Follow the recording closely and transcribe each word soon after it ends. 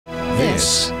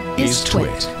This is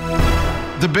TWiT.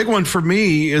 The big one for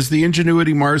me is the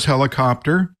Ingenuity Mars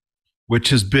helicopter,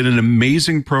 which has been an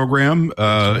amazing program.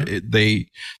 They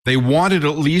wanted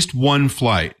at least one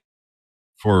flight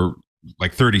for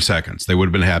like 30 seconds. They would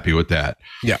have been happy with that.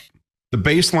 Yeah. The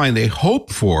baseline they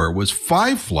hoped for was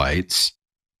 5 flights,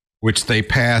 which they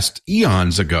passed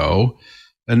eons ago.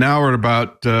 And now we're at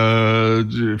about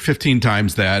 15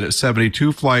 times that at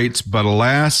 72 flights. But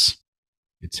alas,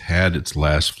 it's had its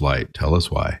last flight. Tell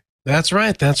us why. That's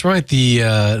right. That's right.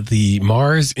 The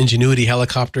Mars Ingenuity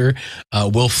helicopter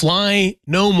will fly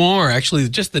no more. Actually,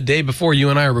 just the day before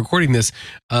you and I are recording this,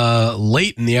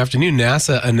 late in the afternoon,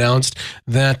 NASA announced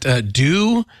that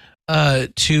due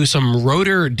to some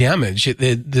rotor damage,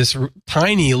 this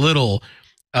tiny little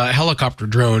helicopter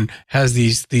drone has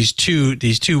these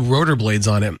two rotor blades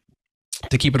on it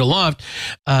to keep it aloft.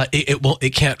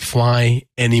 It can't fly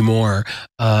anymore.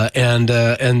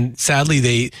 And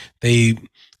sadly they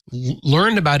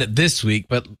learned about it this week,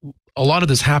 but a lot of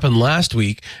this happened last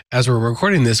week as we're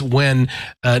recording this, when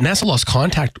NASA lost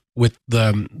contact with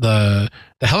the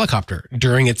helicopter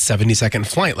during its 70-second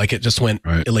flight. Like, it just went,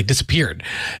 right. It like disappeared.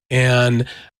 And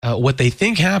what they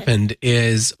think happened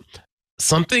is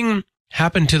something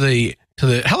happened to the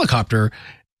helicopter,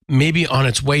 maybe on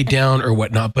its way down or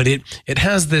whatnot, but it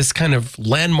has this kind of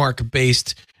landmark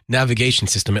based navigation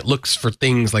system. It looks for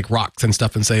things like rocks and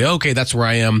stuff and say, okay, that's where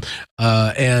I am.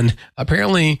 And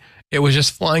apparently it was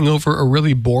just flying over a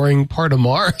really boring part of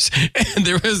Mars, and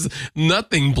there was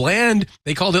nothing bland.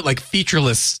 They called it like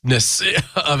featurelessness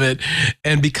of it.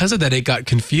 And because of that, it got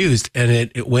confused, and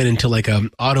it went into like an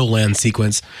auto land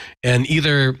sequence, and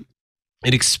either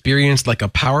it experienced like a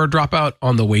power dropout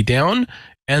on the way down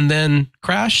and then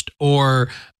crashed, or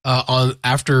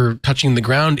after touching the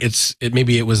ground,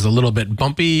 maybe it was a little bit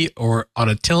bumpy, or on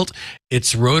a tilt,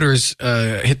 its rotors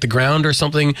hit the ground or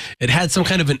something. It had some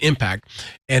kind of an impact,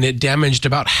 and it damaged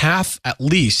about half at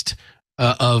least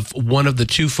of one of the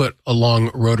 2-foot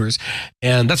long rotors.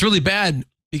 And that's really bad,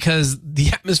 because the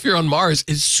atmosphere on Mars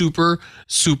is super,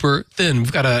 super thin.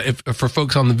 We've got for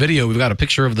folks on the video, we've got a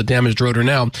picture of the damaged rotor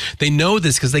now. They know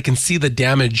this because they can see the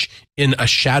damage in a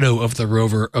shadow of the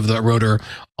rotor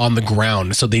on the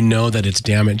ground. So they know that it's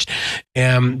damaged.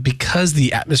 And because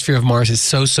the atmosphere of Mars is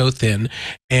so, so thin,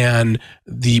 and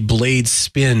the blades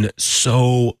spin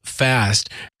so fast,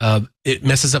 it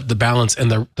messes up the balance, and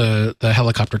the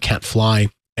helicopter can't fly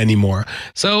anymore.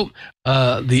 So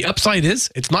the upside is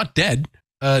it's not dead.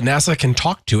 NASA can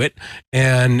talk to it,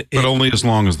 but only as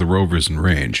long as the rover is in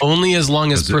range. Only as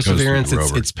long as Perseverance,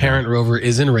 its parent rover,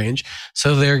 is in range.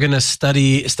 So they're going to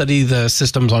study the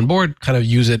systems on board, kind of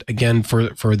use it again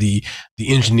for the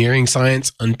engineering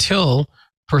science, until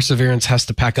Perseverance has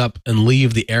to pack up and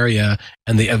leave the area,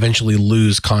 and they eventually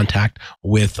lose contact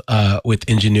with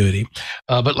Ingenuity.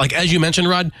 But like, as you mentioned,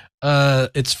 Rod,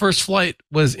 its first flight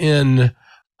was in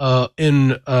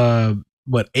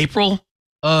April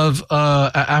of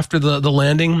after the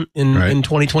landing in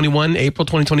 2021. April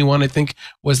 2021, I think,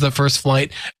 was the first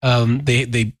flight.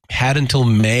 They had until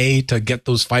May to get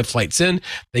those 5 flights in.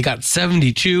 They got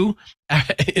 72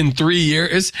 in 3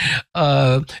 years.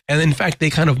 And in fact, they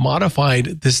kind of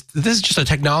modified this. This is just a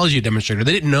technology demonstrator.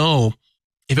 They didn't know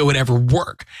if it would ever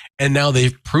work. And now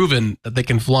they've proven that they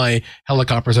can fly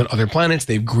helicopters on other planets.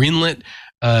 They've greenlit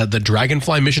the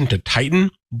Dragonfly mission to Titan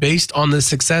based on the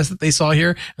success that they saw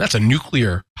here. That's a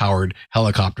nuclear powered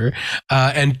helicopter.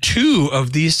 And 2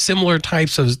 of these similar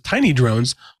types of tiny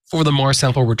drones for the Mars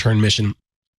sample return mission.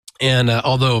 And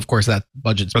although, of course, that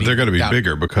budget's, but they're going to be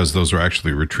bigger, because those are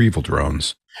actually retrieval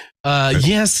drones.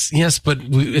 Yes, but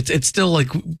it's still like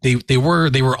they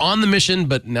were on the mission,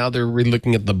 but now they're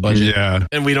re-looking at the budget. Yeah,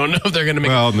 and we don't know if they're going to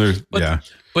make.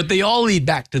 But they all lead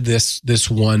back to this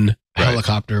one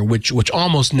helicopter, which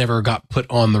almost never got put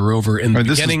on the rover in the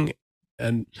beginning.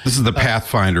 And this is the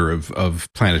Pathfinder of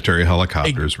planetary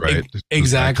helicopters, right?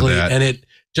 Exactly, and it.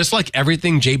 Just like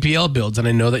everything JPL builds, and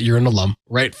I know that you're an alum,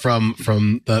 right, from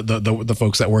the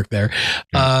folks that work there.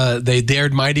 They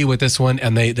dared mighty with this one,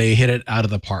 and they hit it out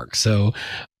of the park. So,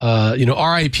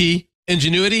 RIP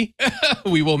Ingenuity,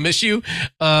 we will miss you.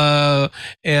 But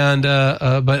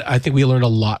I think we learned a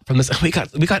lot from this. We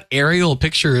got aerial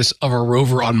pictures of a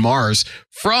rover on Mars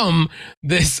from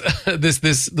this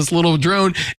little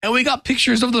drone, and we got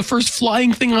pictures of the first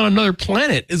flying thing on another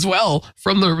planet as well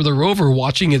from the rover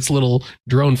watching its little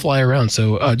drone fly around.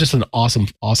 So just an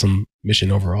awesome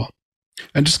mission overall.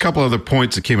 And just a couple other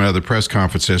points that came out of the press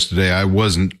conference yesterday. I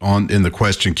wasn't in the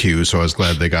question queue, so I was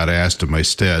glad they got asked in my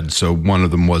stead. So one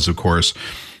of them was, of course,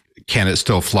 can it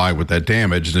still fly with that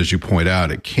damage? And as you point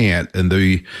out, it can't. And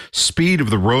the speed of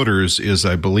the rotors is,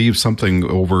 I believe, something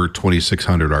over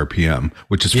 2,600 RPM,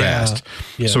 which is fast.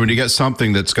 Yeah. So when you get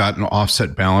something that's got an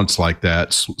offset balance like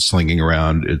that slinging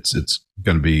around, it's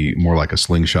going to be more like a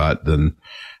slingshot than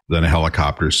a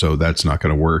helicopter. So that's not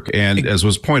going to work. And as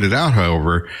was pointed out,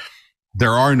 however,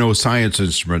 there are no science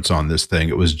instruments on this thing.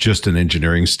 It was just an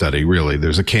engineering study, really.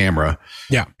 There's a camera,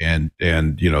 and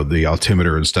the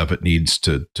altimeter and stuff it needs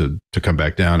to come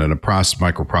back down, and a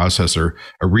microprocessor,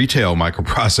 a retail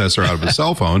microprocessor out of a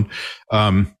cell phone.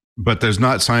 But there's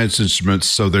not science instruments,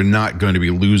 so they're not going to be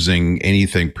losing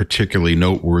anything particularly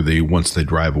noteworthy once they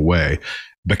drive away,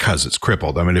 because it's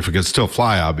crippled. I mean, if it could still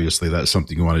fly, obviously that's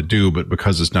something you want to do, but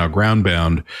because it's now ground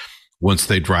bound, once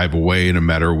they drive away in a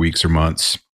matter of weeks or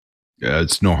months,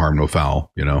 it's no harm, no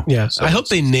foul, Yeah. So I hope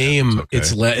they name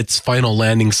its final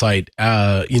landing site,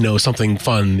 something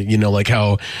fun, like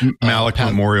how Malik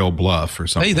Memorial Bluff or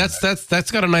something. Hey,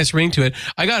 that's got a nice ring to it.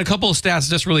 I got a couple of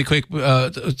stats just really quick,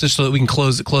 just so that we can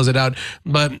close it out.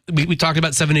 But we talked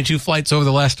about 72 flights over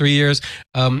the last 3 years.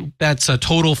 That's a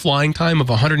total flying time of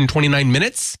 129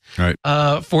 minutes, right,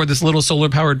 for this little solar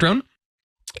powered drone.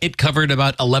 It covered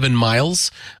about 11 miles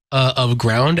of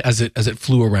ground as it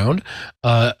flew around,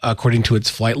 according to its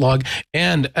flight log.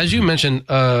 And as you mentioned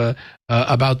and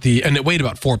it weighed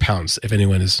about 4 pounds, if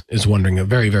anyone is wondering, a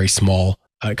very, very small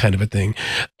kind of a thing.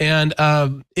 And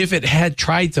if it had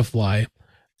tried to fly,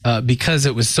 because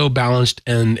it was so balanced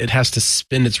and it has to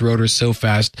spin its rotors so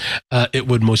fast, it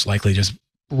would most likely just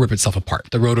rip itself apart.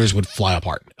 The rotors would fly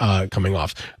apart coming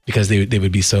off, because they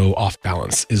would be so off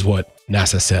balance, is what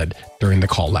NASA said during the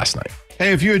call last night.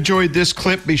 Hey, if you enjoyed this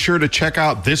clip, be sure to check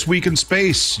out This Week in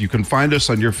Space. You can find us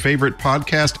on your favorite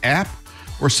podcast app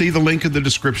or see the link in the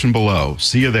description below.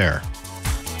 See you there.